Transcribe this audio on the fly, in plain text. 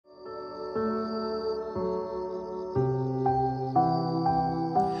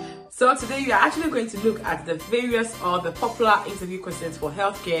So today we are actually going to look at the various or the popular interview questions for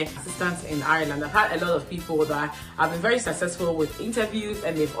healthcare assistants in Ireland. I've had a lot of people that have been very successful with interviews,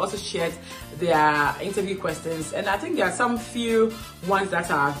 and they've also shared their interview questions, and I think there are some few ones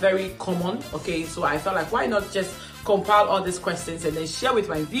that are very common. Okay, so I felt like, why not just compile all these questions and then share with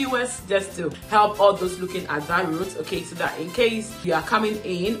my viewers, just to help all those looking at that route. Okay, so that in case you are coming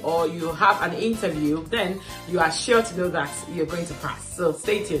in or you have an interview, then you are sure to know that you're going to pass. So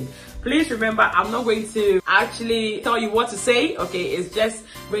stay tuned. Please remember, I'm not going to actually tell you what to say. Okay, it's just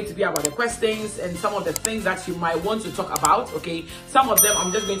going to be about the questions and some of the things that you might want to talk about. Okay, some of them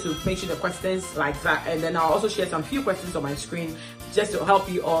I'm just going to mention the questions like that, and then I'll also share some few questions on my screen just to help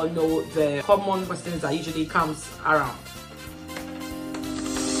you all know the common questions that usually comes around.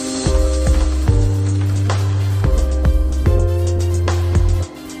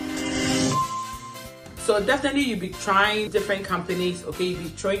 So definitely you'll be trying different companies. Okay, you'll be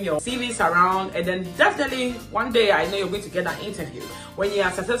throwing your CVs around, and then definitely one day I know you're going to get an interview. When you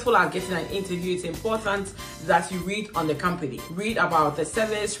are successful at getting an interview, it's important that you read on the company. Read about the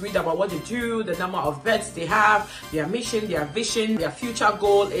service, read about what they do, the number of beds they have, their mission, their vision, their future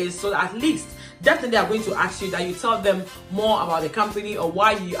goal is, so that at least definitely are going to ask you that you tell them more about the company or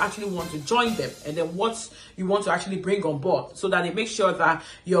why you actually want to join them, and then what you want to actually bring on board, so that they make sure that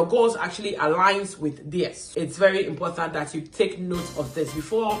your goals actually aligns with theirs. It's very important that you take note of this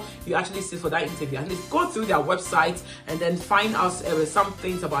before you actually sit for that interview. At least go through their website and then find out some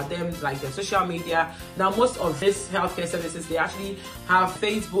things about them, like their social media. Now most of these healthcare services, they actually have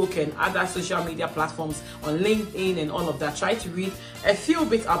Facebook and other social media platforms, on LinkedIn and all of that. Try to read a few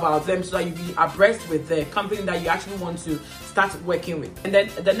bits about them so that you be abreast with the company that you actually want to start working with. And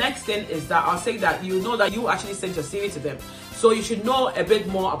then the next thing is that I'll say that you know that you actually sent your CV to them, so you should know a bit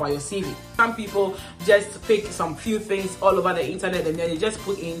more about your CV. Some people just pick some few things all over the internet and then they just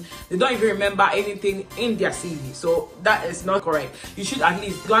put in, they don't even remember anything in their CV. So that is not correct. You should at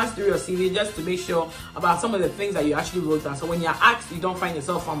least glance through your CV just to make sure about some of the things that you actually wrote down, so when you're asked, you don't find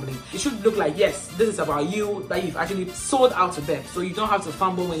yourself fumbling. It should look like, yes, this is about you, that you've actually sold out to them, so you don't have to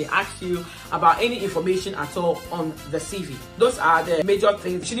fumble when they ask you about any information at all on the CV. Those are the major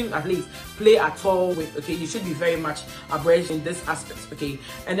things you shouldn't at least play at all with. Okay, you should be very much abreast in this aspect. Okay,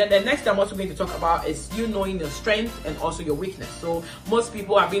 and then the next I'm also going to talk about is you knowing your strength and also your weakness. So most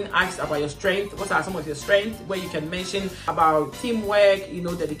people have been asked about your strength. What are some of your strengths, where you can mention about teamwork, you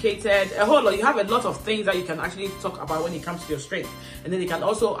know, dedicated, a whole lot. You have a lot of things that you can actually talk about when it comes to your strength, and then you can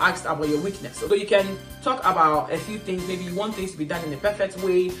also ask about your weakness. So you can talk about a few things. Maybe you want things to be done in a perfect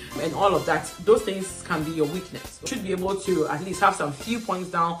way and all of that. Those things can be your weakness. You should be able to at least have some few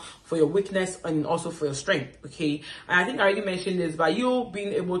points down for your weakness and also for your strength. Okay, and I think I already mentioned this, by you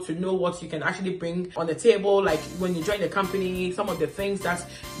being able to know what you can actually bring on the table, like when you join the company, some of the things that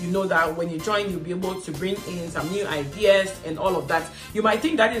you know that when you join you'll be able to bring in some new ideas and all of that. You might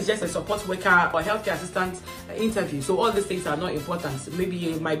think that is just a support worker or healthcare assistant interview, so all these things are not important.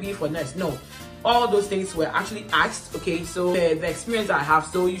 Maybe it might be for nurse. No, all those things were actually asked. Okay, so the experience I have,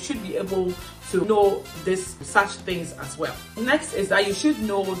 so you should be able to know such things as well. Next is that you should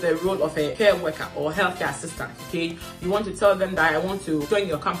know the role of a care worker or healthcare assistant. Okay, you want to tell them that I want to join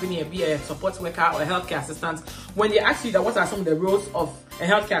your company and be a support worker or a healthcare assistant. When they ask you that what are some of the roles of a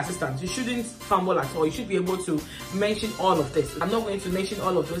healthcare assistant, you shouldn't fumble at all. You should be able to mention all of this. I'm not going to mention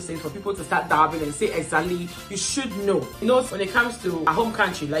all of those things for people to start dabbling and say exactly. You should know. You know, when it comes to a home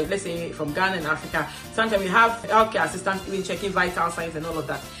country, like let's say from Ghana and Africa, sometimes we have healthcare assistants even checking vital signs and all of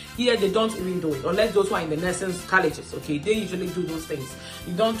that. Here they don't even do it, unless those who are in the nursing colleges. Okay, they usually do those things.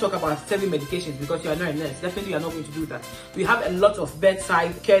 You don't talk about serving medications because you are not a nurse. Definitely you are not going to do that. We have a lot of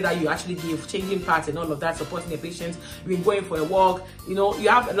bedside care that you actually give, changing parts and all of that, supporting a patient, even going for a walk. You know, you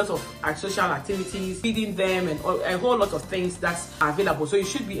have a lot of social activities, feeding them, and a whole lot of things that's available. So you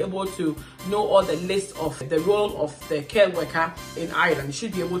should be able to know all the list of the role of the care worker in Ireland. You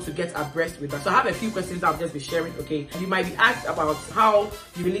should be able to get abreast with that. So I have a few questions I'll just be sharing. Okay, you might be asked about how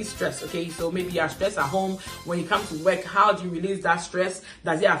you release stress. Okay, so maybe you are stressed at home. When you come to work, how do you release that stress?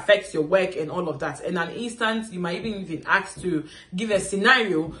 Does it affect your work and all of that? In an instance, you might even be asked to give a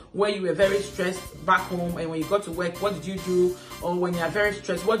scenario where you were very stressed back home, and when you got to work, what did you do? Or when you are very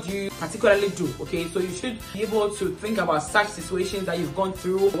stressed, what do you particularly do? Okay, so you should be able to think about such situations that you've gone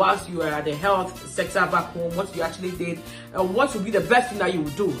through whilst you were at the health sector back home, what you actually did, and what would be the best thing that you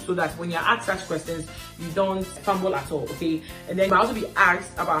would do, so that when you're asked such questions, you don't fumble at all. Okay, and then you might also be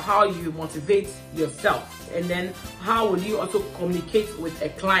asked about how you motivate yourself, and then how will you also communicate with a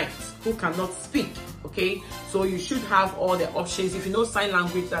client who cannot speak. Okay, so you should have all the options. If you know sign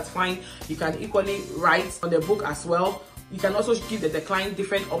language, that's fine. You can equally write on the book as well, You can also give the client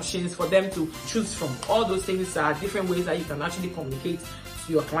different options for them to choose from. All those things are different ways that you can actually communicate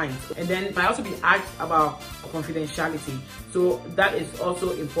to your clients. And then might also be asked about confidentiality, so that is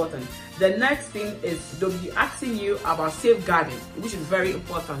also important. The next thing is they'll be asking you about safeguarding, which is very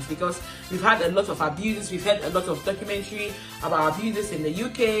important because we've had a lot of abuses. We've had a lot of documentary about abuses in the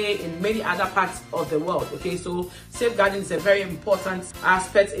UK, in many other parts of the world. Okay, so safeguarding is a very important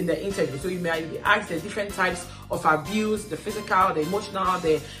aspect in the interview. So you may be asked the different types of abuse, the physical, the emotional,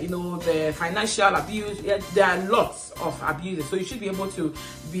 the financial abuse. Yeah, there are lots of abuses, so you should be able to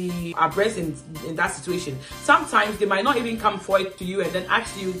be abreast in that situation. Sometimes they might not even come forward to you and then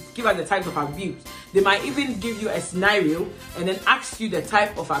ask you, give us the types of abuse. They might even give you a scenario and then ask you the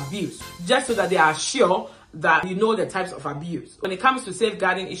type of abuse, just so that they are sure that you know the types of abuse. When it comes to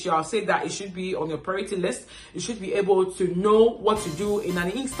safeguarding issue, I'll say that it should be on your priority list. You should be able to know what to do in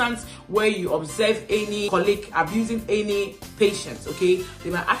an instance where you observe any colleague abusing any patient. Okay, they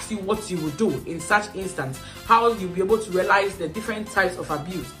might ask you what you would do in such instance, how you'll be able to realize the different types of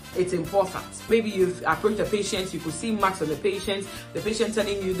abuse. It's important. Maybe you've approached a patient, you could see marks on the patient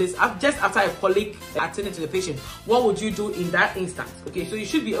telling you this just after a colleague attended to the patient. What would you do in that instance? Okay, so you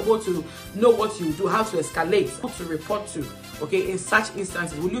should be able to know what you do, how to escalate, who to report to. Okay, in such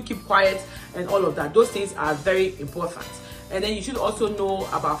instances, will you keep quiet and all of that? Those things are very important. And then you should also know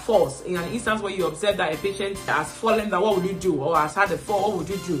about falls. In an instance where you observe that a patient has fallen down, what would you do? Or has had a fall, what would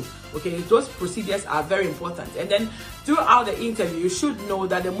you do? Okay, those procedures are very important. And then throughout the interview, you should know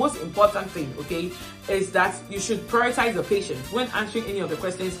that the most important thing, okay, is that you should prioritize the patient. When answering any of the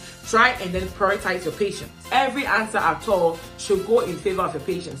questions, try and then prioritize your patient. Every answer at all should go in favor of the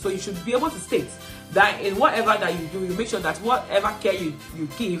patient. So you should be able to state that in whatever that you do, you make sure that whatever care you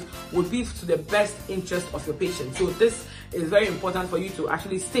give would be to the best interest of your patient. So this is very important for you to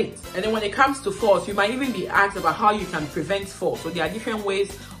actually state. And then when it comes to falls, you might even be asked about how you can prevent falls. So there are different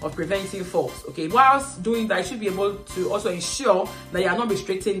ways of preventing falls. Okay, whilst doing that, you should be able to also ensure that you are not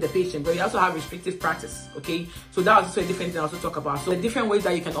restricting the patient, but you also have restrictive practice. Okay, so that was also a different thing I also talk about. So the different ways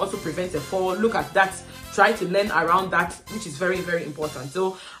that you can also prevent a fall, look at that, try to learn around that, which is very, very important.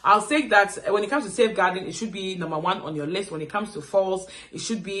 So I'll say that when it comes to safeguarding, it should be number one on your list. When it comes to falls, it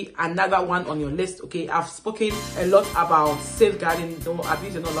should be another one on your list. Okay, I've spoken a lot about safeguarding,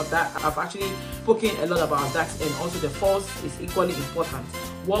 abuse and all of that. I've actually spoken a lot about that, and also the falls is equally important.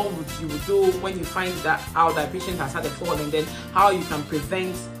 What would you do when you find that out that patient has had a fall, and then how you can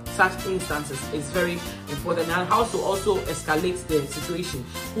prevent such instances is very important, and how to also escalate the situation,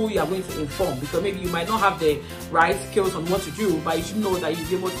 who you are going to inform, because maybe you might not have the right skills on what to do, but you should know that you'll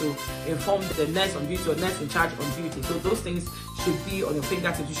be able to inform the nurse on duty or nurse in charge on duty. So those things should be on your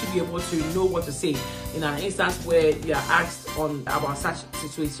fingertips. You should be able to know what to say in an instance where you are asked about such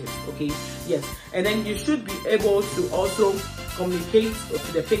situations. Okay, yes, and then you should be able to also communicate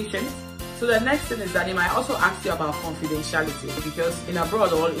to the patient. So the next thing is that they might also ask you about confidentiality, because in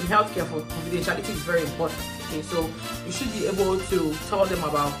abroad or in healthcare, confidentiality is very important. Okay, so you should be able to tell them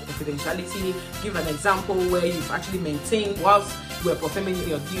about confidentiality, give an example where you've actually maintained whilst you were performing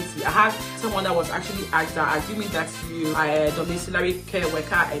your duty. I had someone that was actually asked that, assuming that you are a domiciliary care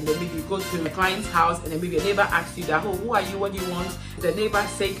worker, and then maybe you go to a client's house and then maybe a neighbor asks you that, oh, who are you, what do you want, the neighbor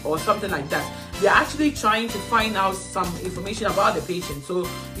sick or something like that. They're actually trying to find out some information about the patient. So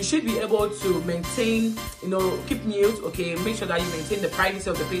you should be able to maintain, keep mute, okay, make sure that you maintain the privacy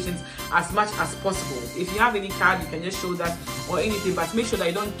of the patient as much as possible. If you have any card, you can just show that or anything, but make sure that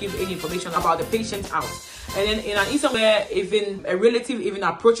you don't give any information about the patient out. And then in an instance where even a relative even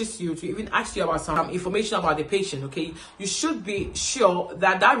approaches you to even ask you about some information about the patient, okay, you should be sure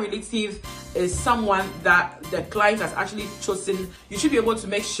that that relative is someone that the client has actually chosen. You should be able to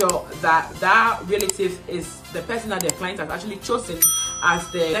make sure that that relative is the person that the client has actually chosen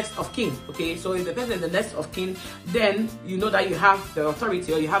as the next of kin. Okay, so if the person is the next of kin, then you know that you have the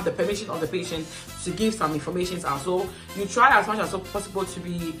authority or you have the permission of the patient to give some information out. So you try as much as possible to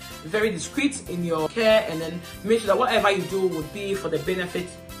be very discreet in your care, and then make sure that whatever you do would be for the benefit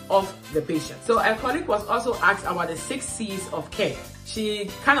of the patient. So a colleague was also asked about the 6 C's of care. She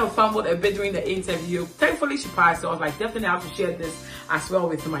kind of fumbled a bit during the interview. Thankfully she passed, so I was like, definitely have to share this as well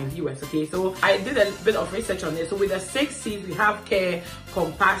with my viewers. Okay, so I did a bit of research on this. So with the 6 C's, we have care,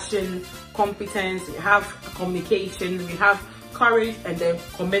 compassion, competence, we have communication, we have courage, and then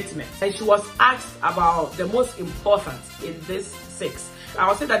commitment. And she was asked about the most important in this 6. I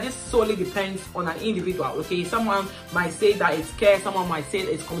would say that this solely depends on an individual, okay? Someone might say that it's care, someone might say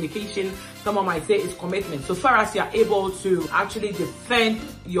it's communication, someone might say it's commitment. So far as you're able to actually defend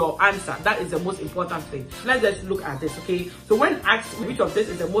your answer, that is the most important thing. Let's just look at this, okay? So when asked which of this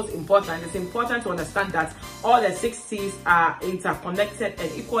is the most important, it's important to understand that all the 6 C's are interconnected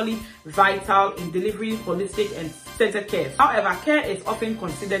and equally vital in delivering holistic and centered care. However, care is often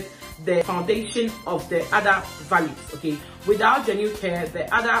considered the foundation of the other values, okay? Without genuine care,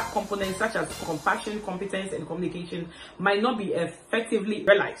 the other components such as compassion, competence, and communication might not be effectively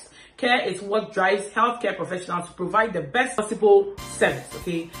realized. Care is what drives healthcare professionals to provide the best possible service,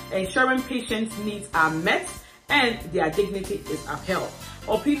 okay? Ensuring patients' needs are met and their dignity is upheld.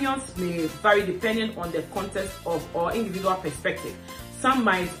 Opinions may vary depending on the context of or individual perspective. Some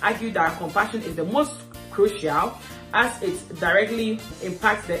might argue that compassion is the most crucial as it directly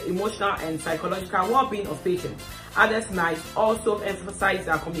impacts the emotional and psychological well-being of patients. Others might also emphasize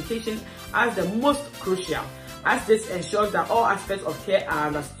that communication as the most crucial, as this ensures that all aspects of care are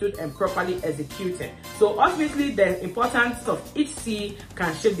understood and properly executed. So ultimately, the importance of each C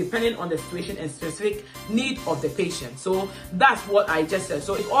can shift depending on the situation and specific need of the patient. So that's what I just said.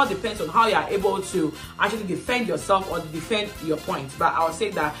 So it all depends on how you are able to actually defend yourself or defend your point. But I would say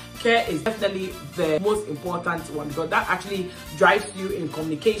that care is definitely the most important one, because that actually drives you in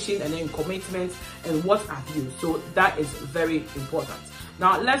communication and in commitment and what have you. So that is very important.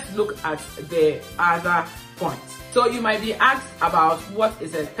 Now let's look at the other points. So you might be asked about what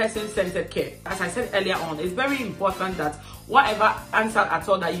is a person-centered care. As I said earlier on, it's very important that whatever answer at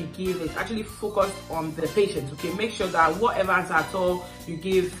all that you give is actually focused on the patient, okay? Make sure that whatever answer at all you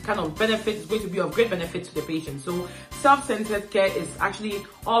give kind of benefit is going to be of great benefit to the patient. So self-centered care is actually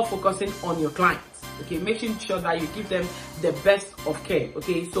all focusing on your clients, okay? Making sure that you give them the best of care,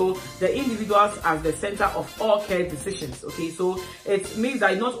 okay? So the individuals as the center of all care decisions, okay? So it means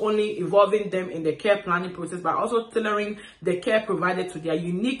that not only involving them in the care planning process, but also tailoring the care provided to their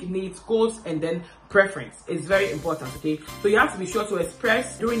unique needs, goals, and then preference is very important, okay? So you have to be sure to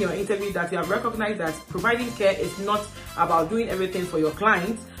express during your interview that you have recognized that providing care is not about doing everything for your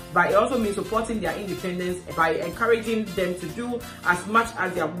clients, but it also means supporting their independence by encouraging them to do as much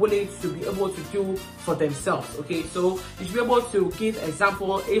as they are willing to be able to do for themselves, okay? So you should be able to give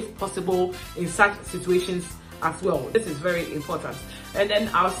example if possible in such situations as well. This is very important. And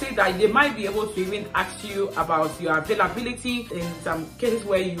then I'll say that they might be able to even ask you about your availability in some cases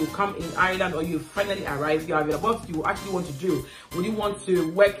where you come in Ireland or you finally arrive, you are available, what you actually want to do. Would you want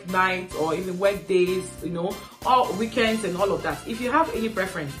to work nights or even work days, you know, or weekends and all of that? If you have any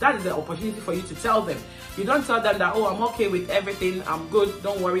preference, that is the opportunity for you to tell them. You don't tell them that, oh, I'm okay with everything, I'm good,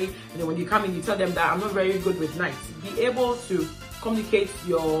 don't worry. And then when you come in, you tell them that I'm not very good with nights. Be able to communicate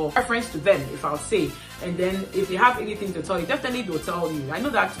your preference to them, if I'll say. And then if they have anything to tell you, definitely they'll tell you. I know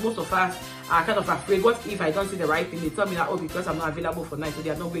that most of us are kind of afraid. What if I don't see the right thing? They tell me that, oh, because I'm not available for night, so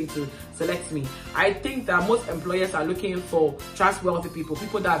they are not going to select me. I think that most employers are looking for trustworthy people,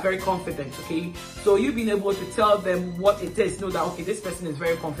 people that are very confident, okay? So you being able to tell them what it is, know that, okay, this person is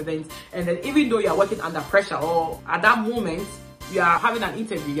very confident. And then even though you're working under pressure or at that moment, you are having an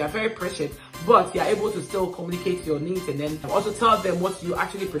interview, you are very pressured, but you are able to still communicate your needs and then also tell them what you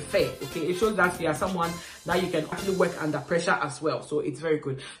actually prefer, okay? It shows that you are someone that you can actually work under pressure as well, so it's very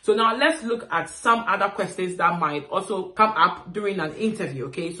good. So now let's look at some other questions that might also come up during an interview,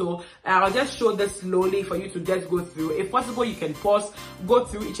 okay? So I'll just show this slowly for you to just go through. If possible, you can pause, go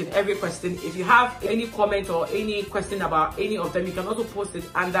through each and every question. If you have any comment or any question about any of them, you can also post it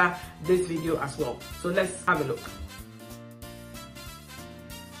under this video as well. So let's have a look.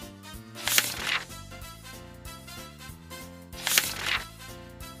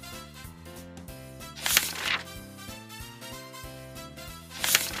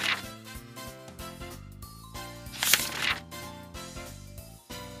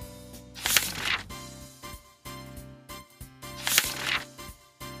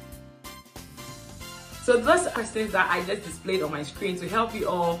 So those questions that I just displayed on my screen to help you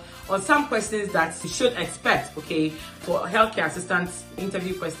all on some questions that you should expect, okay, for healthcare assistants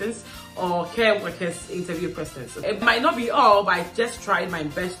interview questions or care workers interview questions. It might not be all, but I just tried my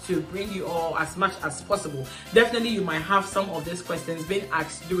best to bring you all as much as possible. Definitely you might have some of these questions being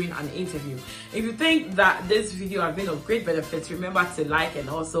asked during an interview. If you think that this video has been of great benefit, remember to like and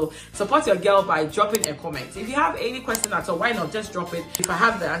also support your girl by dropping a comment. If you have any question at all, why not just drop it? If I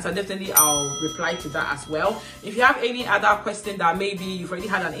have the answer, definitely I'll reply to that as well. If you have any other question that maybe you've already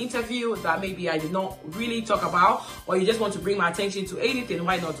had an interview that maybe I did not really talk about, or you just want to bring my attention to anything,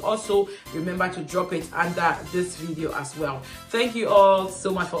 why not also also remember to drop it under this video as well. Thank you all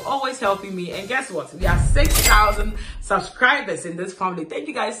so much for always helping me. And guess what? We are 6,000 subscribers in this family. Thank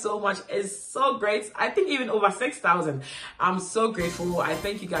you guys so much. It's so great. I think even over 6,000. I'm so grateful. I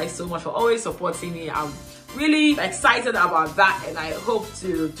thank you guys so much for always supporting me. I'm really excited about that, and I hope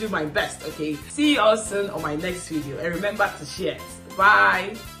to do my best. Okay, see you all soon on my next video, and remember to share it.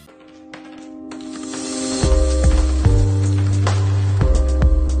 Bye.